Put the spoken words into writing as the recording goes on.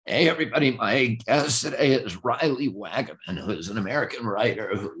Hey, everybody. My guest today is Riley Wagaman, who is an American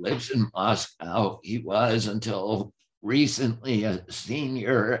writer who lives in Moscow. He was, until recently, a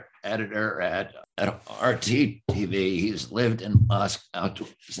senior editor at RT TV. He's lived in Moscow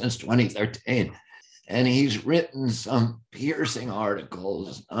since 2013. And he's written some piercing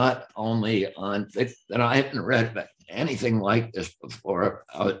articles, not only on that I haven't read about anything like this before,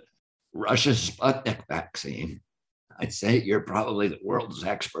 about Russia's Sputnik vaccine. I'd say you're probably the world's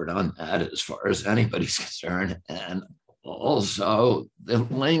expert on that as far as anybody's concerned. And also the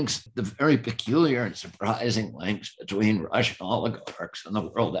links, the very peculiar and surprising links between Russian oligarchs and the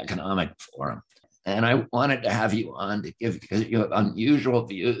World Economic Forum. And I wanted to have you on to give, because you have unusual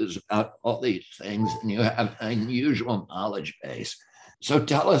views about all these things and you have an unusual knowledge base. So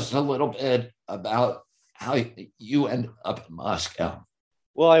tell us a little bit about how you ended up in Moscow.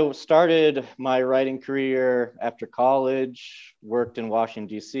 Well, I started my writing career after college, worked in Washington,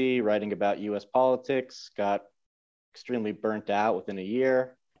 D.C., writing about U.S. politics, got extremely burnt out within a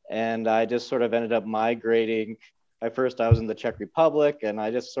year. And I just sort of ended up migrating. At first, I was in the Czech Republic, and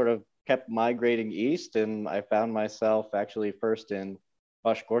I just sort of kept migrating east. And I found myself actually first in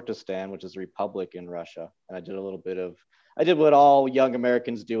Bashkortostan, which is a republic in Russia. And I did what all young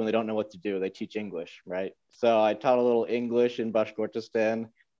Americans do when they don't know what to do. They teach English, right? So I taught a little English in Bashkortostan.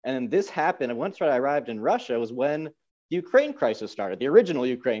 And then this happened. And once I arrived in Russia was when the Ukraine crisis started, the original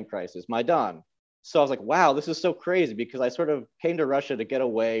Ukraine crisis, Maidan. So I was like, wow, this is so crazy, because I sort of came to Russia to get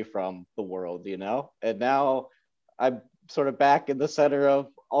away from the world, And now I'm sort of back in the center of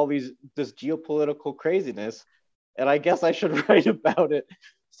this geopolitical craziness. And I guess I should write about it.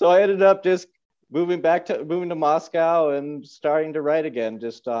 So I ended up just moving to Moscow and starting to write again,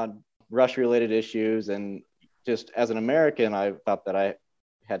 just on Russia-related issues. And just as an American, I thought that I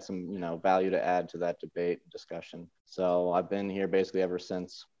had some, value to add to that debate discussion. So I've been here basically ever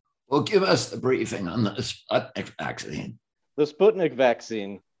since. Well, give us the briefing on the Sputnik vaccine. The Sputnik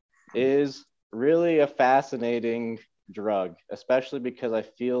vaccine is really a fascinating drug, especially because I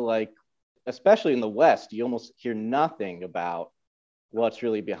feel like, especially in the West, you almost hear nothing about what's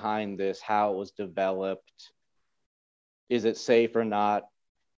really behind this, how it was developed, is it safe or not?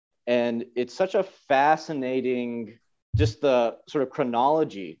 And it's such a fascinating, just the sort of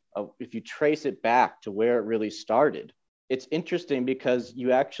chronology of, if you trace it back to where it really started. It's interesting because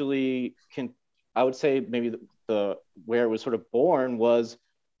you actually can, I would say maybe the where it was sort of born was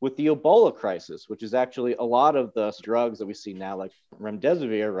with the Ebola crisis, which is actually a lot of the drugs that we see now, like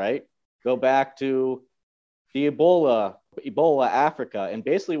remdesivir, right? Go back to the Ebola Africa. And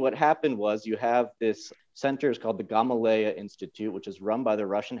basically what happened was you have this center, is called the Gamaleya Institute, which is run by the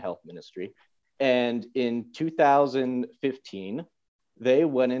Russian Health Ministry. And in 2015, they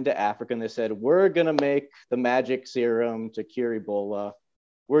went into Africa and they said, we're going to make the magic serum to cure Ebola.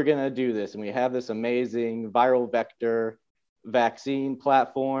 We're going to do this. And we have this amazing viral vector vaccine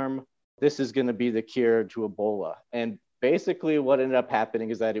platform. This is going to be the cure to Ebola. And basically what ended up happening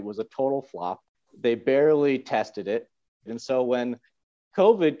is that it was a total flop. They barely tested it. And so when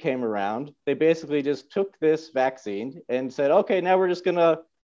COVID came around, they basically just took this vaccine and said, okay, now we're just going to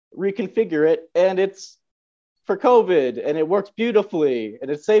reconfigure it. And it's for COVID, and it works beautifully, and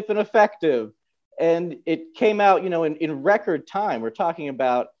it's safe and effective. And it came out, in record time. We're talking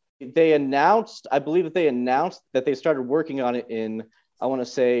about, I believe that they announced that they started working on it in, I want to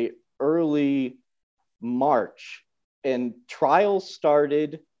say, early March. And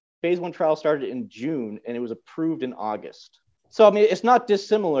phase 1 trial started in June, and it was approved in August. So, I mean, it's not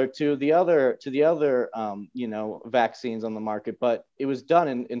dissimilar to the other vaccines on the market, but it was done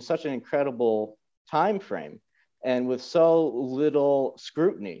in such an incredible time frame and with so little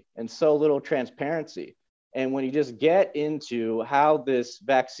scrutiny and so little transparency. And when you just get into how this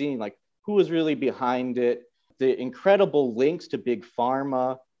vaccine, like who was really behind it, the incredible links to big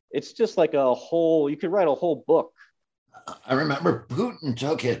pharma, it's just like you could write a whole book. I remember Putin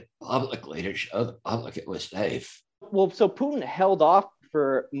took it publicly to show the public it was safe. Well, so Putin held off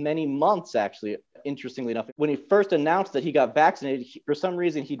for many months, actually, interestingly enough. When he first announced that he got vaccinated, for some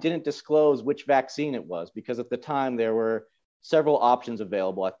reason, he didn't disclose which vaccine it was, because at the time there were several options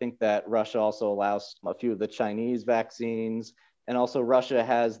available. I think that Russia also allows a few of the Chinese vaccines. And also Russia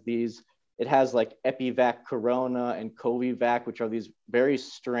has it has like Epivac Corona and Covivac, which are these very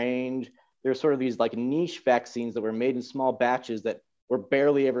strange, they're sort of these like niche vaccines that were made in small batches that were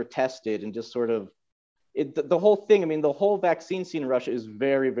barely ever tested, and just sort of, the whole thing, I mean, the whole vaccine scene in Russia is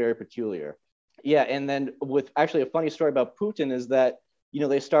very, very peculiar. Yeah, and then with actually a funny story about Putin is that,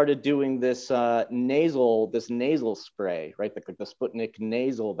 they started doing this nasal spray, right? The Sputnik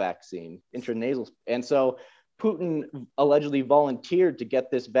nasal vaccine, intranasal. And so Putin allegedly volunteered to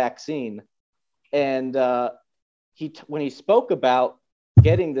get this vaccine. And when he spoke about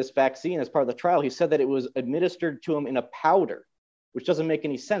getting this vaccine as part of the trial, he said that it was administered to him in a powder, which doesn't make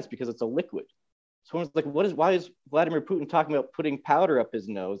any sense because it's a liquid. So one's like, why is Vladimir Putin talking about putting powder up his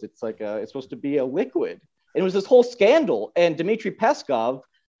nose? It's like it's supposed to be a liquid. And it was this whole scandal. And Dmitry Peskov,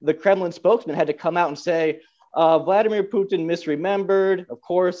 the Kremlin spokesman, had to come out and say, Vladimir Putin misremembered. Of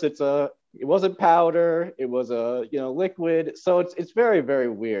course, it wasn't powder. It was a liquid. So it's very, very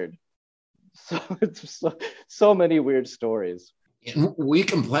weird. So it's so many weird stories. And we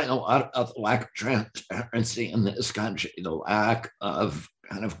complain a lot about the lack of transparency in this country, the lack of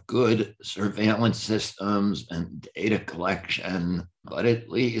kind of good surveillance systems and data collection, but at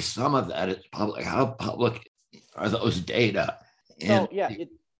least some of that is public. How public are those data? So yeah,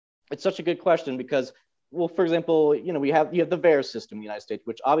 it's such a good question because, well, for example, you have the VAERS system in the United States,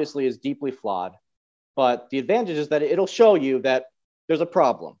 which obviously is deeply flawed, but the advantage is that it'll show you that there's a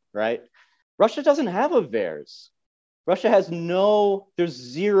problem, right? Russia doesn't have a VAERS. Russia there's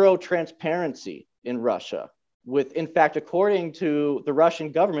zero transparency in Russia. In fact, according to the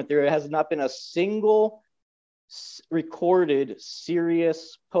Russian government, there has not been a single recorded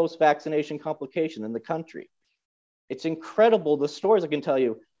serious post-vaccination complication in the country. It's incredible, the stories I can tell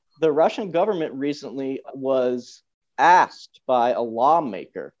you. The Russian government recently was asked by a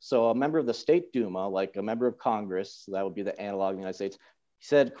lawmaker, so a member of the State Duma, like a member of Congress, so that would be the analog in the United States, he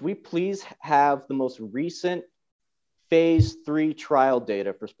said, could we please have the most recent phase 3 trial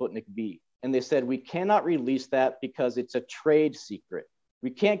data for Sputnik V? And they said, we cannot release that because it's a trade secret.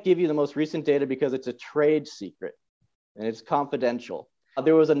 We can't give you the most recent data because it's a trade secret and it's confidential.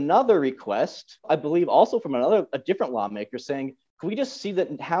 There was another request, I believe also from a different lawmaker saying, can we just see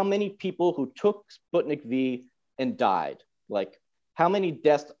that how many people who took Sputnik V and died? Like how many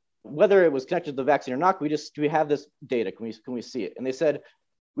deaths, whether it was connected to the vaccine or not, do we have this data? Can we see it? And they said,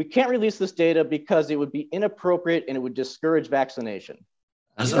 we can't release this data because it would be inappropriate and it would discourage vaccination.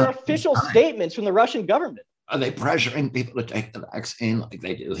 These are official statements from the Russian government. Are they pressuring people to take the vaccine like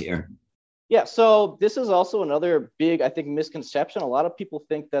they do here? Yeah, so this is also another big, I think, misconception. A lot of people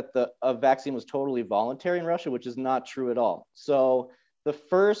think that a vaccine was totally voluntary in Russia, which is not true at all. So the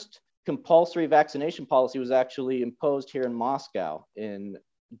first compulsory vaccination policy was actually imposed here in Moscow in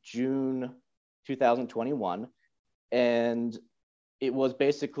June 2021. And it was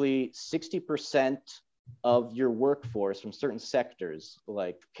basically 60% of your workforce from certain sectors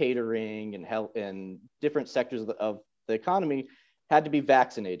like catering and health and different sectors of the economy had to be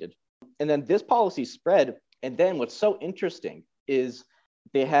vaccinated. And then this policy spread. And then what's so interesting is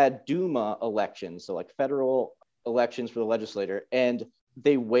they had Duma elections, so like federal elections for the legislature. And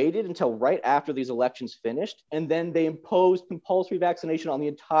they waited until right after these elections finished. And then they imposed compulsory vaccination on the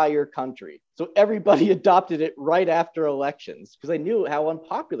entire country. So everybody adopted it right after elections because they knew how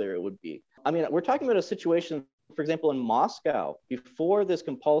unpopular it would be. I mean, we're talking about a situation, for example, in Moscow, before this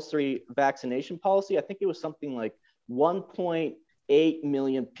compulsory vaccination policy, I think it was something like 1.8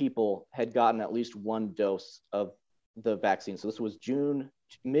 million people had gotten at least one dose of the vaccine. So this was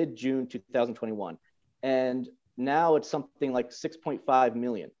mid-June 2021. And now it's something like 6.5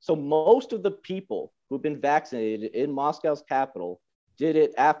 million. So most of the people who've been vaccinated in Moscow's capital did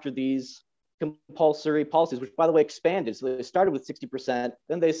it after these compulsory policies, which by the way expanded. So they started with 60%,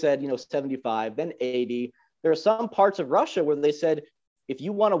 then they said, 75, then 80. There are some parts of Russia where they said, if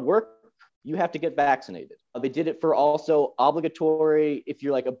you want to work, you have to get vaccinated. They did it for also obligatory. If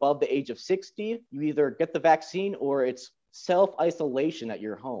you're like above the age of 60, you either get the vaccine or it's self-isolation at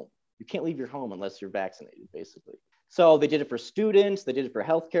your home. You can't leave your home unless you're vaccinated, basically. So they did it for students, they did it for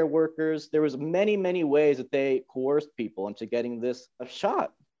healthcare workers. There was many, many ways that they coerced people into getting this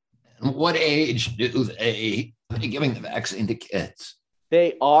shot. And what age are they giving the vaccine to kids?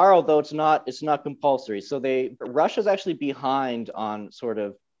 They are, although it's not compulsory. So Russia's actually behind on sort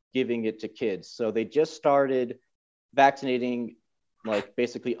of giving it to kids. So they just started vaccinating like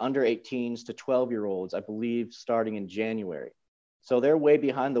basically under 18s to 12-year-olds, I believe, starting in January. So they're way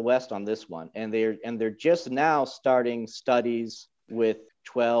behind the West on this one. And they're just now starting studies with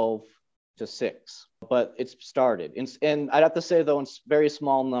 12 to 6. But it's started. And I'd have to say, though, in very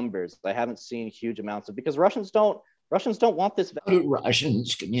small numbers. I haven't seen huge amounts of, because Russians don't want this. How do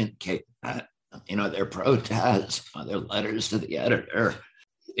Russians communicate that? Their protests, their letters to the editor.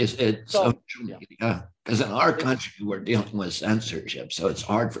 Is it social media? Because in our country, we're dealing with censorship. So it's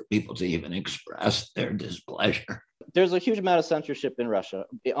hard for people to even express their displeasure. There's a huge amount of censorship in Russia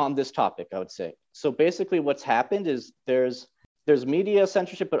on this topic, I would say. So basically what's happened is there's media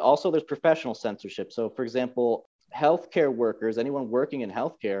censorship, but also there's professional censorship. So for example, healthcare workers, anyone working in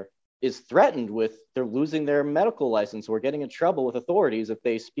healthcare, is threatened with they're losing their medical license or getting in trouble with authorities if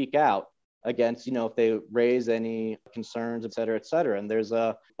they speak out against, if they raise any concerns, et cetera, et cetera. And there's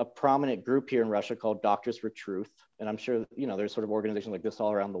a prominent group here in Russia called Doctors for Truth. And I'm sure, there's sort of organizations like this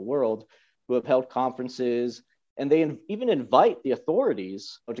all around the world who have held conferences, and they even invite the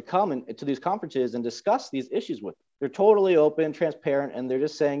authorities to come to these conferences and discuss these issues with them. They're totally open, transparent, and they're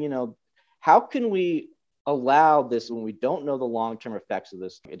just saying, how can we allow this when we don't know the long-term effects of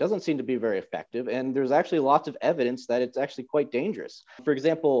this? It doesn't seem to be very effective. And there's actually lots of evidence that it's actually quite dangerous. For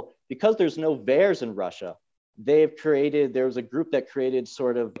example, because there's no VAERS in Russia, there was a group that created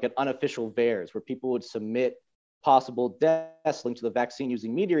sort of like an unofficial VAERS where people would submit possible deaths linked to the vaccine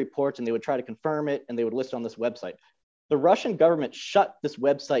using media reports, and they would try to confirm it, and they would list it on this website. The Russian government shut this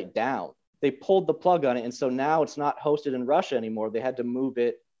website down. They pulled the plug on it. And so now it's not hosted in Russia anymore. They had to move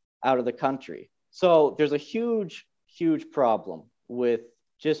it out of the country. So there's a huge, huge problem with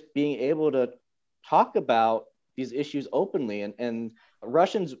just being able to talk about these issues openly. And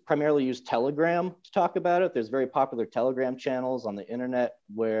Russians primarily use Telegram to talk about it. There's very popular Telegram channels on the internet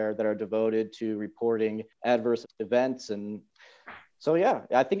that are devoted to reporting adverse events. And so, yeah,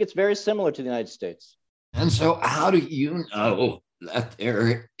 I think it's very similar to the United States. And so how do you know that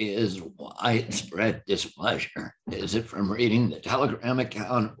there is widespread displeasure? Is it from reading the Telegram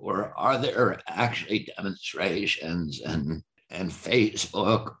account, or are there actually demonstrations and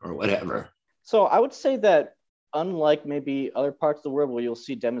Facebook or whatever? So I would say that unlike maybe other parts of the world where you'll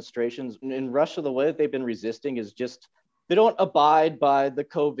see demonstrations, in Russia, the way that they've been resisting is just they don't abide by the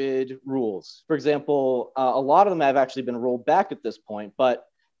COVID rules. For example, a lot of them have actually been rolled back at this point, but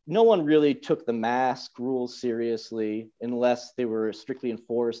no one really took the mask rules seriously unless they were strictly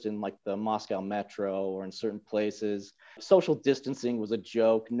enforced in like the Moscow metro or in certain places. Social distancing was a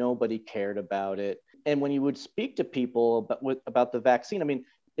joke. Nobody cared about it. And when you would speak to people about the vaccine, I mean,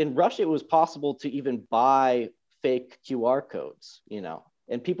 in Russia, it was possible to even buy fake QR codes,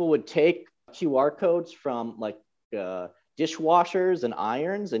 and people would take QR codes from like dishwashers and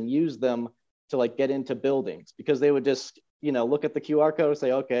irons and use them to like get into buildings, because they would just look at the QR code and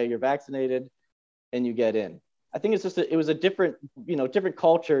say, okay, you're vaccinated, and you get in. I think it's just it was a different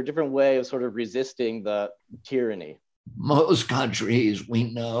culture, different way of sort of resisting the tyranny. Most countries,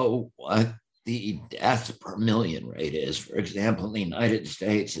 we know what the death per million rate is. For example, in the United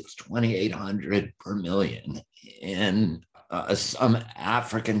States, it's 2,800 per million. In some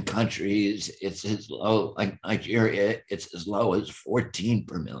African countries, it's as low, like Nigeria, it's as low as 14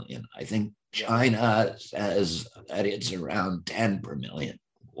 per million. I think China says that it's around 10 per million.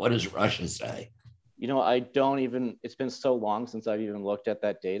 What does Russia say? It's been so long since I've even looked at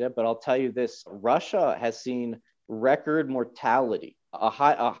that data, but I'll tell you this: Russia has seen record mortality,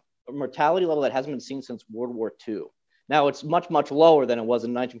 a mortality level that hasn't been seen since World War II. Now, it's much, much lower than it was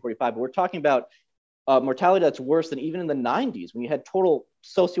in 1945, but we're talking about mortality that's worse than even in the 90s when you had total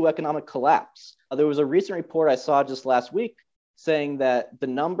socioeconomic collapse. There was a recent report I saw just last week saying that the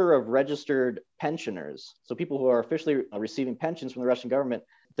number of registered pensioners, so people who are officially receiving pensions from the Russian government,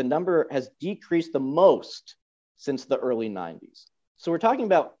 the number has decreased the most since the early 90s. So we're talking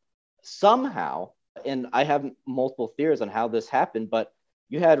about somehow, and I have multiple theories on how this happened, but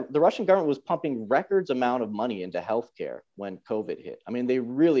the Russian government was pumping records amount of money into healthcare when COVID hit. I mean, they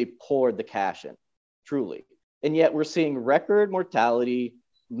really poured the cash in, truly. And yet we're seeing record mortality,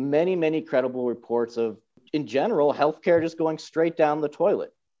 many, many credible reports of, in general, healthcare just going straight down the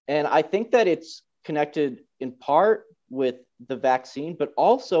toilet. And I think that it's connected in part with the vaccine, but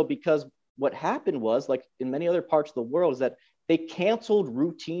also because what happened was, like in many other parts of the world, is that they canceled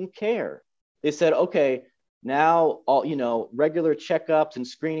routine care. They said, okay, now all regular checkups and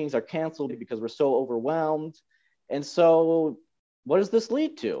screenings are canceled because we're so overwhelmed. And so what does this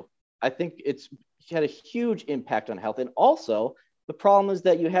lead to? I think it's had a huge impact on health. And also the problem is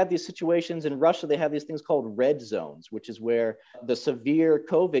that you have these situations in Russia, they have these things called red zones, which is where the severe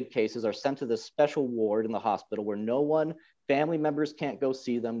COVID cases are sent to this special ward in the hospital where family members can't go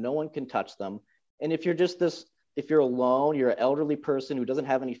see them, no one can touch them. And if you're alone, you're an elderly person who doesn't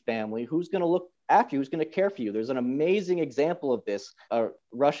have any family, who's going to look after you, who's going to care for you? There's an amazing example of this, a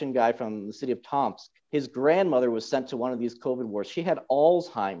Russian guy from the city of Tomsk. His grandmother was sent to one of these COVID wards. She had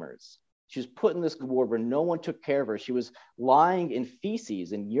Alzheimer's. She was put in this ward where no one took care of her. She was lying in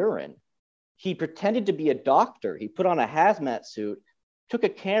feces and urine. He pretended to be a doctor. He put on a hazmat suit, took a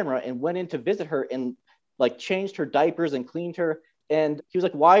camera, and went in to visit her and like changed her diapers and cleaned her. And he was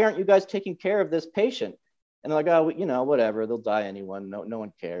like, why aren't you guys taking care of this patient? And they're like, oh, whatever, they'll die anyone. No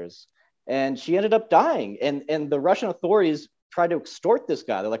one cares. And she ended up dying. And the Russian authorities tried to extort this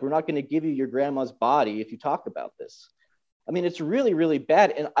guy. They're like, we're not going to give you your grandma's body if you talk about this. I mean, it's really, really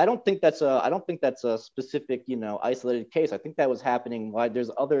bad. And I don't think that's a specific, isolated case. I think that was happening. Why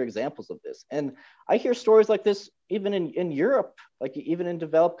there's other examples of this. And I hear stories like this even in Europe, like even in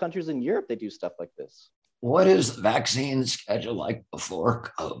developed countries in Europe, they do stuff like this. What is the vaccine schedule like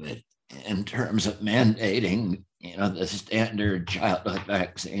before COVID in terms of mandating, the standard childhood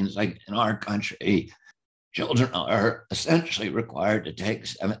vaccines? Like in our country, children are essentially required to take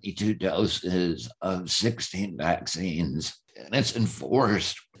 72 doses of 16 vaccines. And it's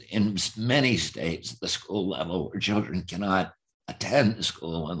enforced in many states at the school level where children cannot attend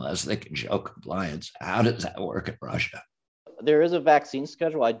school unless they can show compliance. How does that work in Russia? There is a vaccine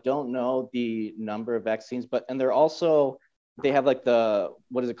schedule. I don't know the number of vaccines, and they're also, they have like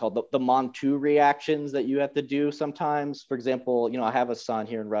what is it called? The Montu reactions that you have to do sometimes. For example, I have a son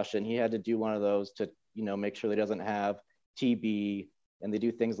here in Russia and he had to do one of those to, make sure that he doesn't have TB, and they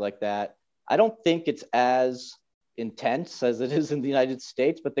do things like that. I don't think it's as intense as it is in the United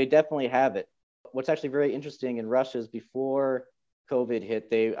States, but they definitely have it. What's actually very interesting in Russia is before COVID hit,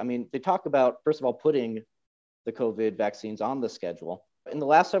 they talk about, first of all, putting the COVID vaccines on the schedule. In the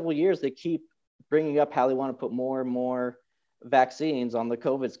last several years, they keep bringing up how they want to put more and more vaccines on the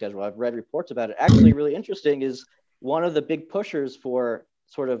COVID schedule. I've read reports about it. Actually, really interesting is one of the big pushers for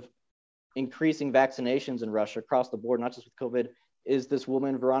sort of increasing vaccinations in Russia across the board, not just with COVID, is this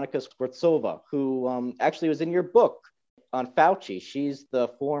woman, Veronica Skvortsova, who actually was in your book on Fauci. She's the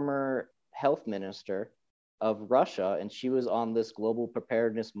former health minister of Russia, and she was on this global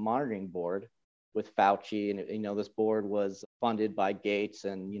preparedness monitoring board with Fauci. And, this board was funded by Gates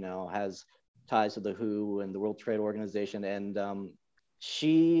and, has ties to the WHO and the World Trade Organization. And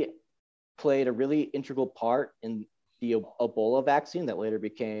she played a really integral part in the Ebola vaccine that later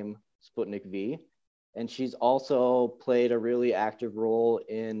became Sputnik V. And she's also played a really active role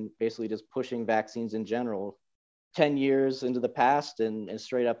in basically just pushing vaccines in general 10 years into the past and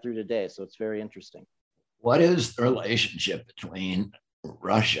straight up through today. So it's very interesting. What is the relationship between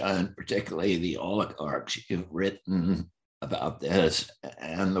Russia and particularly the oligarchs? You've written about this,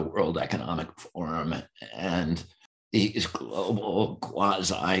 and the World Economic Forum and these global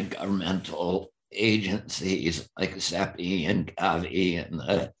quasi-governmental agencies like CEPI and Gavi and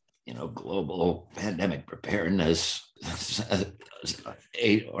the global pandemic preparedness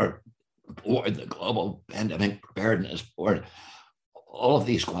or board, the Global Pandemic Preparedness Board. All of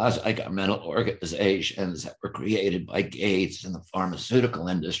these quasi-governmental organizations that were created by Gates and the pharmaceutical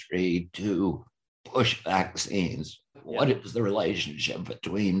industry to push vaccines. What is the relationship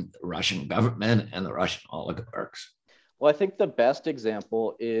between the Russian government and the Russian oligarchs? Well, I think the best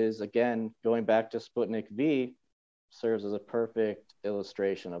example is, again, going back to Sputnik V, serves as a perfect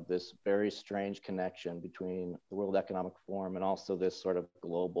illustration of this very strange connection between the World Economic Forum and also this sort of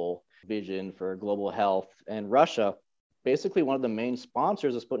global vision for global health and Russia. Basically, one of the main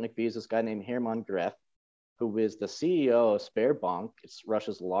sponsors of Sputnik V is this guy named Hermann Gref, who is the CEO of Sberbank. It's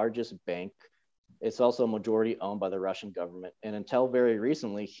Russia's largest bank. It's also majority owned by the Russian government. And until very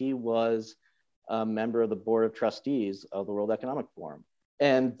recently, he was a member of the board of trustees of the World Economic Forum.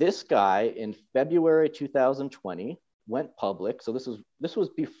 And this guy in February 2020 went public. So this was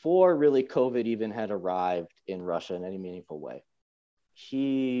before really COVID even had arrived in Russia in any meaningful way.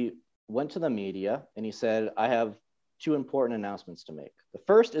 He went to the media and he said, I have two important announcements to make. The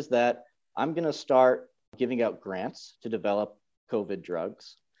first is that I'm going to start giving out grants to develop COVID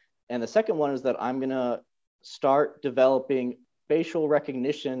drugs. And the second one is that I'm going to start developing facial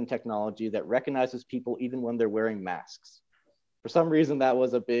recognition technology that recognizes people even when they're wearing masks. For some reason, that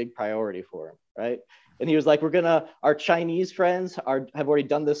was a big priority for him, right? And he was like, our Chinese friends have already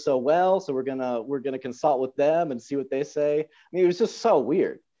done this so well, so we're gonna consult with them and see what they say. I mean, it was just so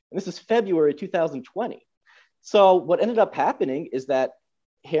weird. And this is February 2020. So what ended up happening is that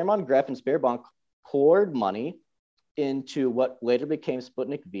Hermann Gref and Sberbank poured money into what later became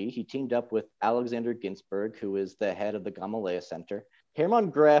Sputnik V. He teamed up with Alexander Ginsburg, who is the head of the Gamaleya Center.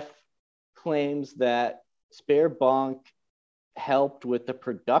 Hermann Gref claims that Sberbank helped with the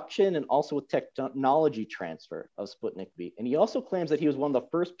production and also with technology transfer of Sputnik V. And he also claims that he was one of the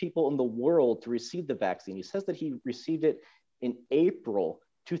first people in the world to receive the vaccine. He says that he received it in April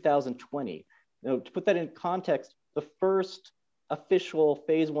 2020. To put that in context, the first official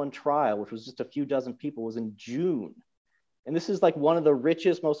phase 1 trial, which was just a few dozen people, was in June. And this is like one of the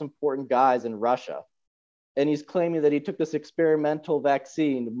richest, most important guys in Russia. And he's claiming that he took this experimental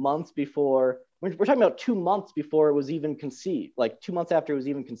vaccine months before. We're talking about 2 months before it was even conceived, like 2 months after it was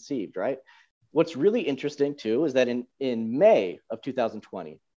even conceived, right? What's really interesting too is that in May of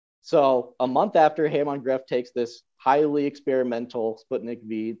 2020, so a month after Hermann Gref takes this highly experimental Sputnik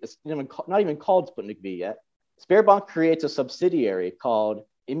V, it's not even called Sputnik V yet, Sberbank creates a subsidiary called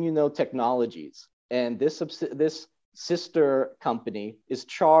Immunotechnologies. And this sister company is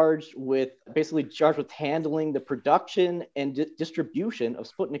basically charged with handling the production and distribution of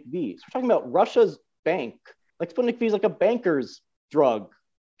Sputnik V. So we're talking about Russia's bank. Like Sputnik V is like a banker's drug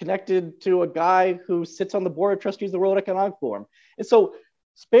connected to a guy who sits on the board of trustees of the World Economic Forum. And so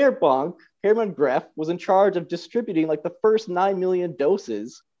Sberbank, Hermann Greff, was in charge of distributing like the first 9 million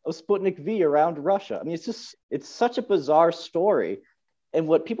doses of Sputnik V around Russia. I mean, it's such a bizarre story. And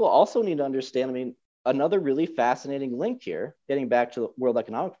what people also need to understand, I mean, another really fascinating link here, getting back to the World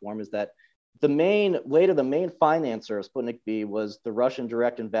Economic Forum, is that the main financer of Sputnik V was the Russian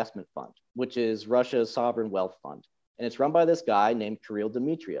Direct Investment Fund, which is Russia's sovereign wealth fund. And it's run by this guy named Kirill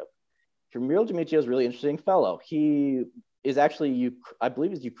Dmitriev. Kirill Dmitriev is a really interesting fellow. He is actually, I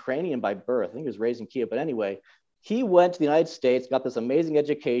believe he's Ukrainian by birth. I think he was raised in Kiev. But anyway, he went to the United States, got this amazing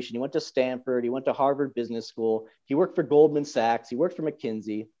education. He went to Stanford. He went to Harvard Business School. He worked for Goldman Sachs. He worked for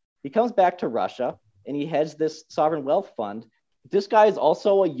McKinsey. He comes back to Russia and he heads this sovereign wealth fund. This guy is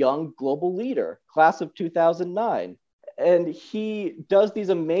also a young global leader, class of 2009. And he does these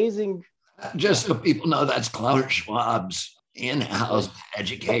amazing... Just so people know, that's Klaus Schwab's in-house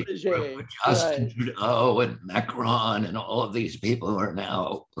education with Justin Trudeau and Macron and all of these people who are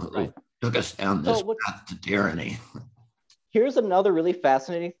now who took us down this path to tyranny. Here's another really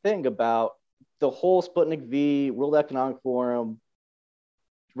fascinating thing about the whole Sputnik V, World Economic Forum,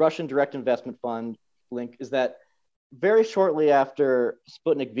 Russian Direct Investment Fund link is that very shortly after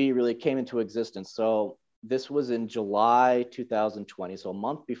Sputnik V really came into existence, so this was in July 2020, so a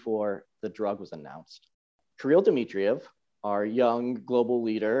month before the drug was announced, Kirill Dmitriev, our young global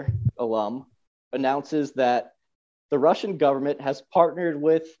leader, alum, announces that the Russian government has partnered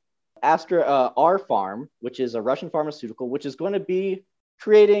with R-Farm, which is a Russian pharmaceutical, which is going to be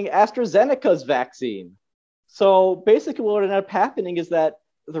creating AstraZeneca's vaccine. So basically what ended up happening is that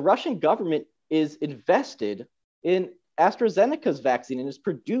the Russian government is invested in AstraZeneca's vaccine and is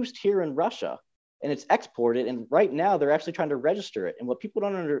produced here in Russia and it's exported. And right now they're actually trying to register it. And what people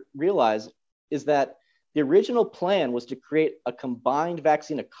don't realize is that the original plan was to create a combined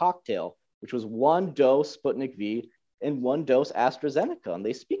vaccine, a cocktail, which was 1 dose Sputnik V and 1 dose AstraZeneca. And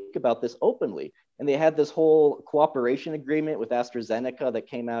they speak about this openly. And they had this whole cooperation agreement with AstraZeneca that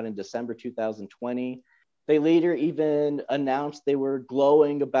came out in December 2020. They later even announced they were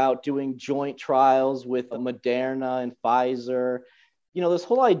glowing about doing joint trials with Moderna and Pfizer. You know, this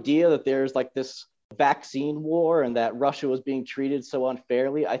whole idea that there's like this vaccine war and that Russia was being treated so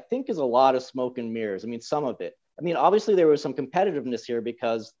unfairly, I think is a lot of smoke and mirrors. I mean, some of it. I mean, obviously there was some competitiveness here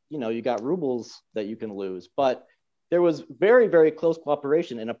because, you know, you got rubles that you can lose, but there was very, very close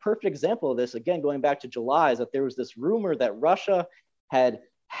cooperation. And a perfect example of this, again, going back to July, is that there was this rumor that Russia had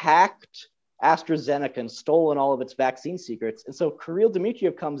hacked AstraZeneca and stolen all of its vaccine secrets. And so Kirill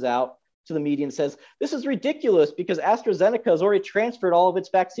Dmitriev comes out to the media and says, this is ridiculous because AstraZeneca has already transferred all of its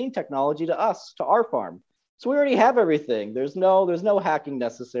vaccine technology to us, to R-Farm. So we already have everything. There's no hacking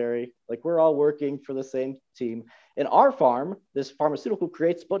necessary. Like, we're all working for the same team. And R-Farm, this pharmaceutical,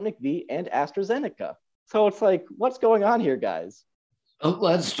 creates Sputnik V and AstraZeneca. So it's like, what's going on here, guys? So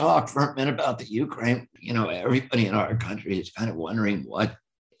let's talk for a minute about the Ukraine. You know, everybody in our country is kind of wondering what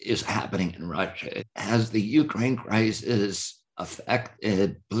is happening in Russia. Has the Ukraine crisis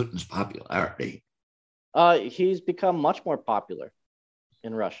affected Putin's popularity? He's become much more popular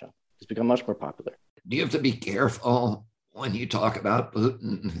in Russia. He's become much more popular. Do you have to be careful when you talk about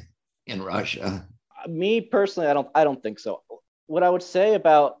Putin in Russia? Me personally, I don't think so. What I would say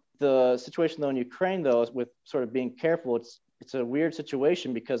about the situation though in Ukraine though is with sort of being careful. It's a weird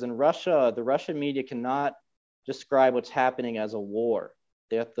situation because in Russia, the Russian media cannot describe what's happening as a war.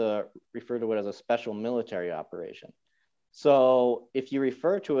 They have to refer to it as a special military operation. So if you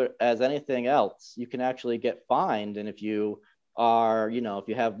refer to it as anything else, you can actually get fined. And if you are, you know, if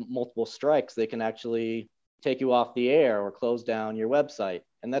you have multiple strikes, they can actually take you off the air or close down your website.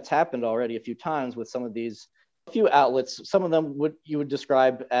 And that's happened already a few times with some of these few outlets. Some of them you would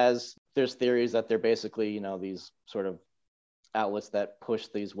describe as, there's theories that they're basically, you know, these sort of outlets that push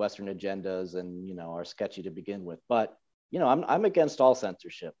these Western agendas and, you know, are sketchy to begin with. But, you know, I'm against all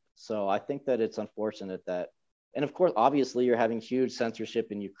censorship. So I think that it's unfortunate that, and of course, obviously, you're having huge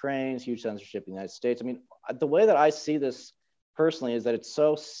censorship in Ukraine, huge censorship in the United States. I mean, the way that I see this personally is that it's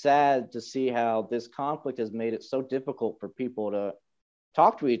so sad to see how this conflict has made it so difficult for people to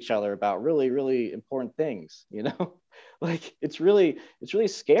talk to each other about really, really important things, you know? Like, it's really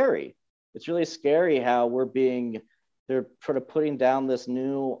scary. It's really scary how they're sort of putting down this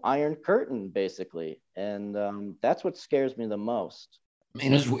new iron curtain, basically. And that's what scares me the most. I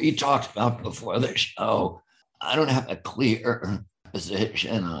mean, as we talked about before the show, I don't have a clear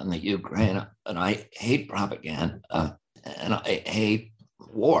position on the Ukraine, and I hate propaganda and I hate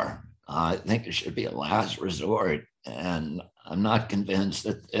war. I think it should be a last resort, and I'm not convinced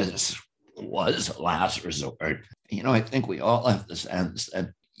that this was a last resort. I think we all have the sense that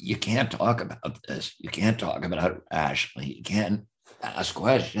you can't talk about this. You can't talk about it rationally. You can't ask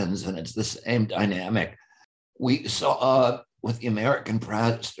questions, and it's the same dynamic we saw with the American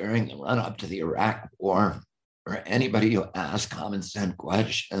press during the run up to the Iraq War, where anybody who asked common sense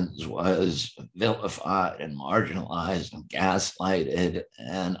questions was vilified and marginalized and gaslighted.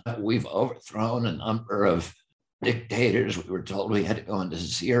 And we've overthrown a number of dictators. We were told we had to go into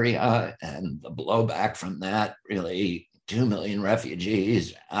Syria, and the blowback from that really 2 million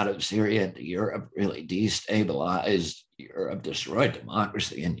refugees out of Syria into Europe really destabilized Europe, destroyed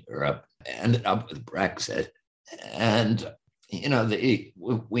democracy in Europe, ended up with Brexit. And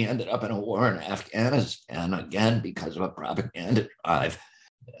we ended up in a war in Afghanistan again because of a propaganda drive.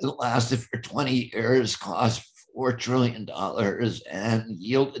 It lasted for 20 years, cost $4 trillion, and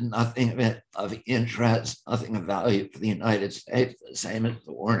yielded nothing of interest, nothing of value for the United States, the same as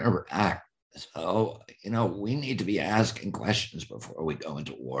the war in Iraq. So, we need to be asking questions before we go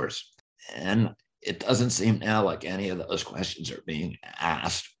into wars. And it doesn't seem now like any of those questions are being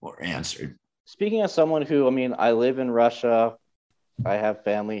asked or answered. Speaking as someone who, I live in Russia, I have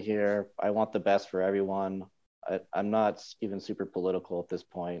family here, I want the best for everyone. I'm not even super political at this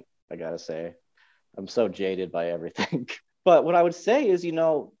point, I gotta say. I'm so jaded by everything. But what I would say is,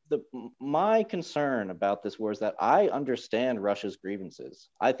 my concern about this war is that I understand Russia's grievances.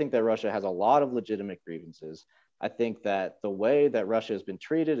 I think that Russia has a lot of legitimate grievances. I think that the way that Russia has been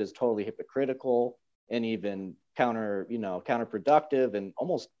treated is totally hypocritical and even counterproductive and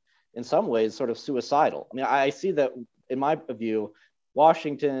almost in some ways sort of suicidal. I see that in my view,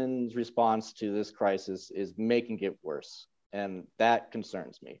 Washington's response to this crisis is making it worse. And that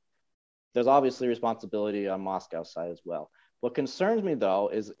concerns me. There's obviously responsibility on Moscow's side as well. What concerns me, though,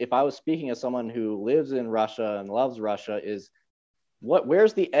 is if I was speaking as someone who lives in Russia and loves Russia, is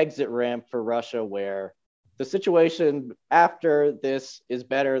where's the exit ramp for Russia where the situation after this is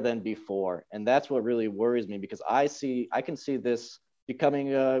better than before? And that's what really worries me, because I can see this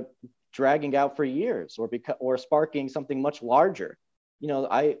becoming dragging out for years or sparking something much larger.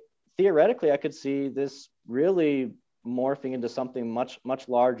 Theoretically, I could see this really morphing into something much, much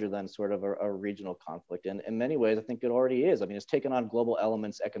larger than sort of a regional conflict. And in many ways, I think it already is. It's taken on global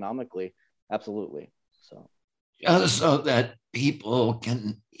elements economically. Absolutely. So. Just so that people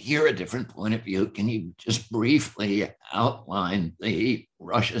can hear a different point of view, can you just briefly outline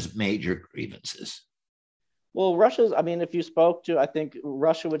Russia's major grievances? Well, if you spoke to, I think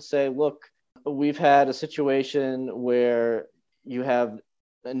Russia would say, look, we've had a situation where you have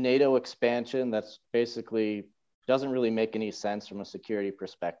a NATO expansion that's basically doesn't really make any sense from a security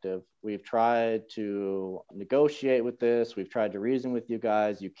perspective. We've tried to negotiate with this. We've tried to reason with you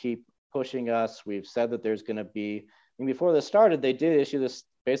guys. You keep pushing us. We've said that there's going to be, before this started, they did issue this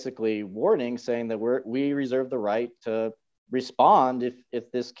basically warning saying that we reserve the right to respond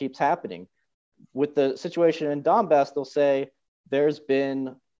if this keeps happening. With the situation in Donbass, they'll say there's been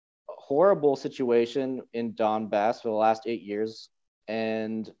a horrible situation in Donbass for the last 8 years,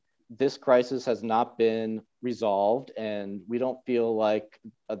 and this crisis has not been resolved, and we don't feel like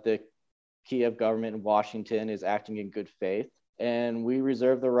the Kiev government in Washington is acting in good faith, and we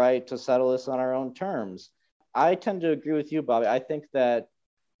reserve the right to settle this on our own terms. I tend to agree with you, Bobby. I think that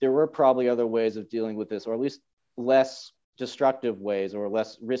there were probably other ways of dealing with this, or at least less destructive ways or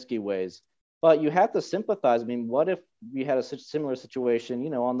less risky ways. But you have to sympathize. What if we had a similar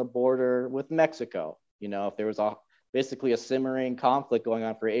situation, on the border with Mexico? If there was basically a simmering conflict going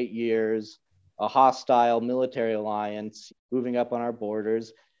on for 8 years, a hostile military alliance moving up on our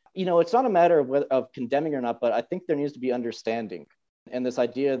borders. It's not a matter of condemning or not, but I think there needs to be understanding. And this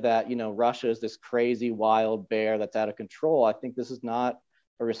idea that, Russia is this crazy wild bear that's out of control, I think this is not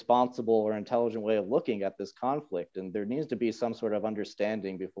a responsible or intelligent way of looking at this conflict. And there needs to be some sort of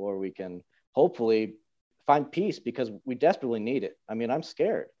understanding before we can hopefully find peace, because we desperately need it. I'm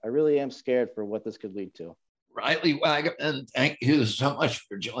scared. I really am scared for what this could lead to. Riley Wagaman, thank you so much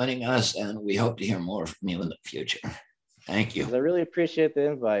for joining us, and we hope to hear more from you in the future. Thank you. I really appreciate the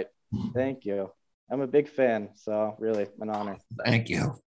invite. Thank you. I'm a big fan, so really an honor. Thank you.